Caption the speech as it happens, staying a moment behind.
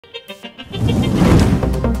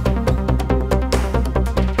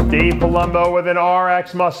Dave Palumbo with an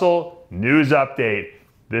RXMuscle news update.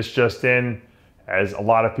 This just in, as a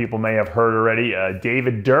lot of people may have heard already,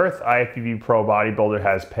 David Dearth, IFBB pro bodybuilder,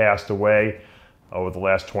 has passed away over the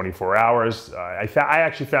last 24 hours. I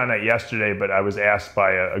actually found out yesterday, but I was asked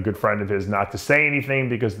by a good friend of his not to say anything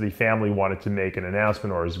because the family wanted to make an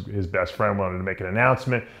announcement, or his best friend wanted to make an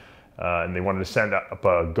announcement, and they wanted to send up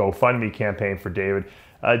a GoFundMe campaign for David.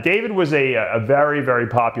 David was a very, very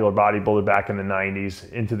popular bodybuilder back in the 90s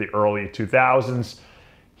into the early 2000s.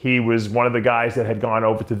 He was one of the guys that had gone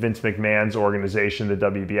over to Vince McMahon's organization, the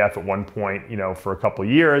WBF, at one point, for a couple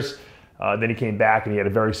of years. Then he came back and he had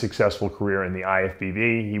a very successful career in the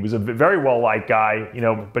IFBB. He was a very well-liked guy,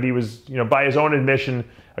 but he was, by his own admission,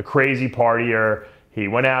 a crazy partier. He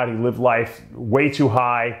went out, he lived life way too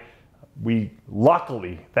high. We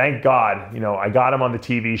luckily, thank God, I got him on the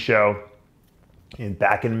TV show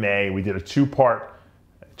back in May. We did a 2-part,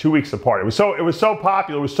 2 weeks apart. It was so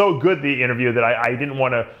popular, it was so good, the interview, that I didn't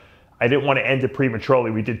want to end it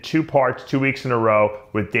prematurely. We did 2 parts, 2 weeks in a row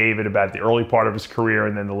with David about the early part of his career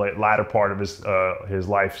and then the latter part of his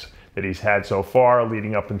life that he's had so far,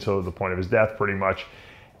 leading up until the point of his death, pretty much.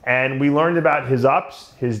 And we learned about his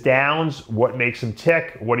ups, his downs, what makes him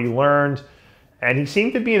tick, what he learned, and he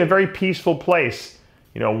seemed to be in a very peaceful place.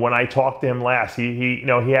 When I talked to him last, he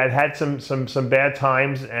had some bad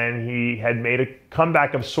times, and he had made a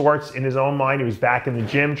comeback of sorts in his own mind. He was back in the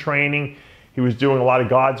gym training. He was doing a lot of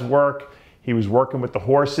God's work. He was working with the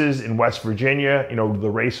horses in West Virginia, the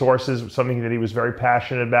race horses, something that he was very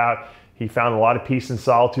passionate about. He found a lot of peace and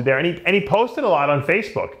solitude there, and he posted a lot on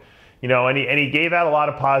Facebook, and he gave out a lot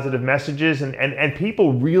of positive messages, and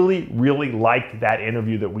people really, really liked that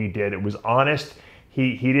interview that we did. It was honest.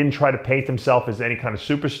 He didn't try to paint himself as any kind of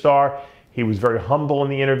superstar. He was very humble in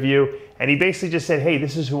the interview, and he basically just said, hey,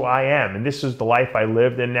 this is who I am, and this is the life I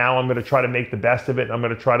lived, and now I'm going to try to make the best of it, and I'm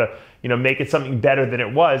going to try to, make it something better than it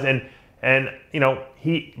was. And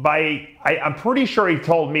I'm pretty sure he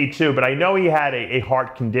told me too, but I know he had a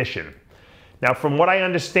heart condition. Now, from what I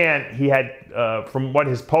understand, he had, from what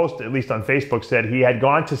his post, at least on Facebook, said, he had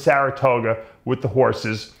gone to Saratoga with the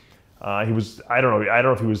horses. He was, I don't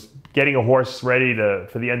know if he was getting a horse ready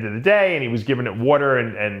for the end of the day, and he was giving it water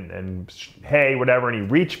and hay, whatever, and he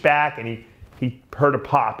reached back and he heard a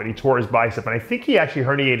pop and he tore his bicep. And I think he actually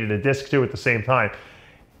herniated a disc too at the same time.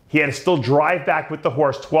 He had to still drive back with the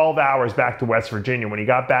horse 12 hours back to West Virginia. When he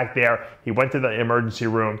got back there, he went to the emergency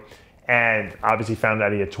room and obviously found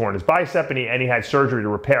out he had torn his bicep, and he had surgery to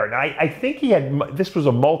repair it. Now, I think he had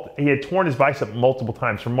torn his bicep multiple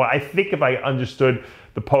times, from what I think, if I understood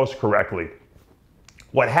the post correctly.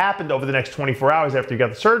 What happened over the next 24 hours after he got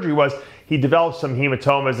the surgery was he developed some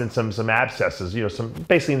hematomas and some abscesses,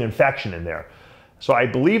 basically an infection in there. So I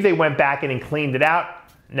believe they went back in and cleaned it out.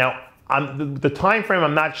 Now, the time frame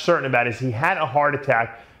I'm not certain about is he had a heart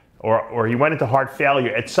attack, or he went into heart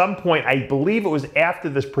failure at some point. I believe it was after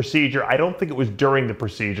this procedure. I don't think it was during the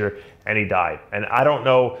procedure, and he died. And I don't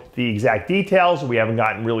know the exact details. We haven't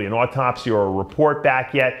gotten really an autopsy or a report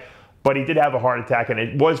back yet. But he did have a heart attack, and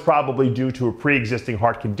it was probably due to a pre-existing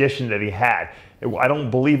heart condition that he had. I don't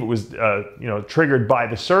believe it was, triggered by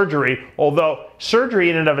the surgery, although surgery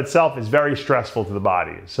in and of itself is very stressful to the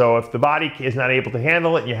body. So if the body is not able to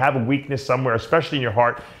handle it and you have a weakness somewhere, especially in your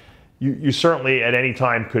heart, you certainly at any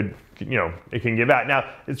time could, it can give out. Now,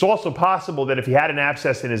 it's also possible that if he had an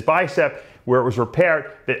abscess in his bicep where it was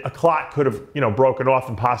repaired, that a clot could have, broken off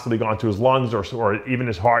and possibly gone to his lungs or even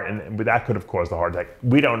his heart, and that could have caused the heart attack.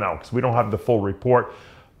 We don't know because we don't have the full report.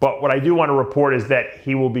 But what I do want to report is that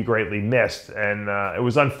he will be greatly missed. And it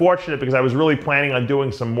was unfortunate because I was really planning on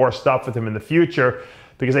doing some more stuff with him in the future,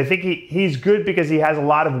 because I think he's good because he has a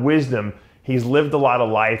lot of wisdom. He's lived a lot of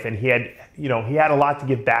life, and he had a lot to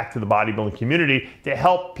give back to the bodybuilding community to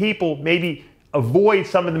help people maybe avoid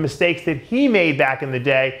some of the mistakes that he made back in the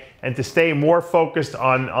day, and to stay more focused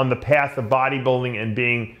on the path of bodybuilding and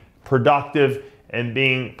being productive and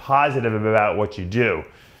being positive about what you do.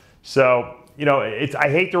 So, I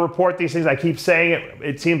hate to report these things. I keep saying it.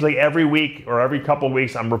 It seems like every week or every couple of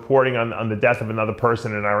weeks I'm reporting on the death of another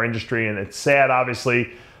person in our industry, and it's sad,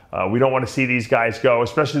 obviously. We don't want to see these guys go,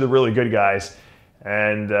 especially the really good guys.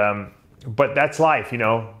 And but that's life,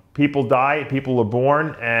 People die, people are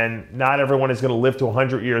born, and not everyone is going to live to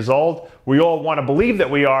 100 years old. We all want to believe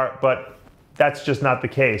that we are, but that's just not the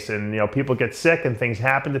case. And people get sick and things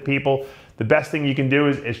happen to people. The best thing you can do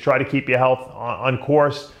is try to keep your health on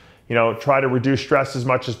course. Try to reduce stress as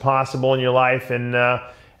much as possible in your life, and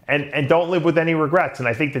don't live with any regrets. And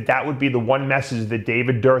I think that would be the one message that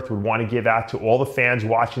David Dearth would want to give out to all the fans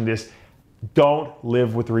watching this. Don't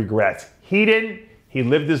live with regrets. He didn't. He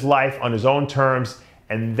lived his life on his own terms,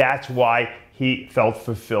 and that's why he felt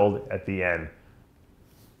fulfilled at the end.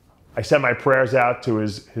 I send my prayers out to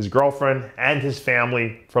his girlfriend and his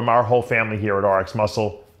family from our whole family here at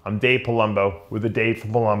RXMuscle. I'm Dave Palumbo with the Dave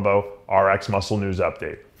from Palumbo RXMuscle News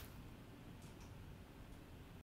Update.